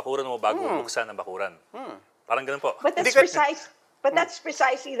mo muna yung bakuran mo bago buksan ang bakuran. Parang ganun po. But that's that's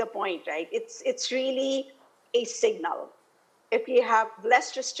precisely the point, right? It's really a signal. If you have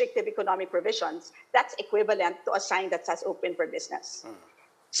less restrictive economic provisions, that's equivalent to a sign that says open for business.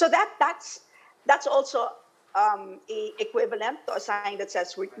 So that's also equivalent to a sign that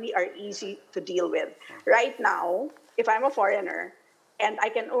says we are easy to deal with. Right now, if I'm a foreigner and I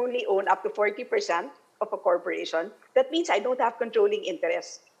can only own up to 40% of a corporation, that means I don't have controlling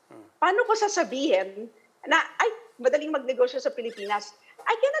interest. Paano ko sasabihin na madaling magnegosyo sa Pilipinas,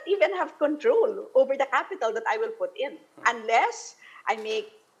 I cannot even have control over the capital that I will put in unless I make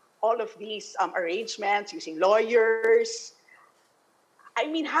all of these arrangements using lawyers. I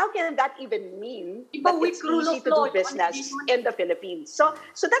mean, how can that even mean that it's easy to do business in the Philippines? So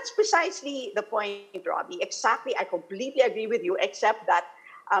that's precisely the point, Robbie. Exactly, I completely agree with you, except that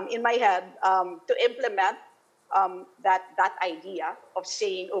in my head, to implement that idea of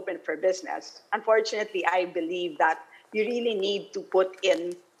saying open for business, unfortunately, I believe that you really need to put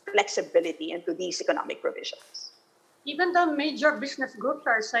in flexibility into these economic provisions. Even the major business groups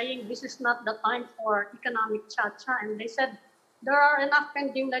are saying this is not the time for economic cha-cha, and they said there are enough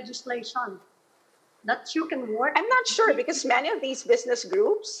pending legislation that you can work. I'm not sure because many of these business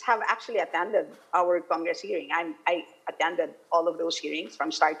groups have actually attended our Congress hearing. I attended all of those hearings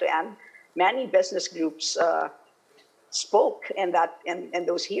from start to end. Many business groups spoke in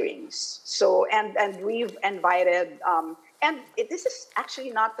those hearings. So and we've invited this is actually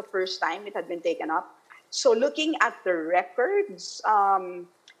not the first time it had been taken up. So looking at the records, I'm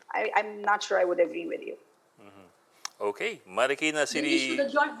not sure I would agree with you. Okay, Marikina City. They issued the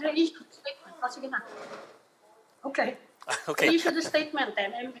statement. Oh, sige na. Okay. Okay. They issued the statement,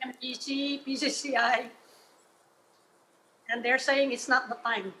 MMGC, PCCI, and they're saying it's not the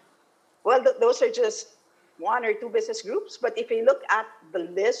time. Well, those are just one or two business groups. But if you look at the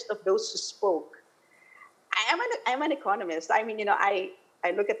list of those who spoke, I'm an economist. I mean, I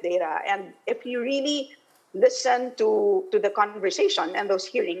look at data, and if you really listen to the conversation and those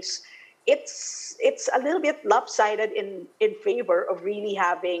hearings, it's a little bit lopsided in favor of really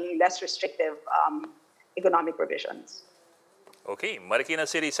having less restrictive economic provisions. Okay, Marikina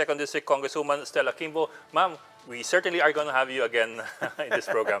City 2nd District Congresswoman Stella Quimbo. Ma'am, we certainly are going to have you again in this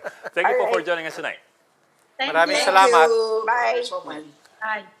program. Thank you for joining us tonight. Maraming you. salamat. Bye.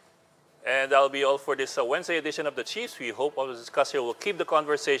 Bye. And that'll be all for this Wednesday edition of The Chiefs. We hope all the discussion will keep the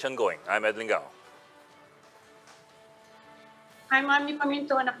conversation going. I'm Ed Lingao. I'm Ami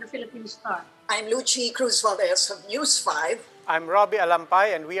Pamintuan of the Philippine Star. I'm Lucy Cruz Valdez of News 5. I'm Robbie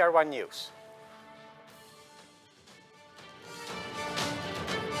Alampay, and we are One News.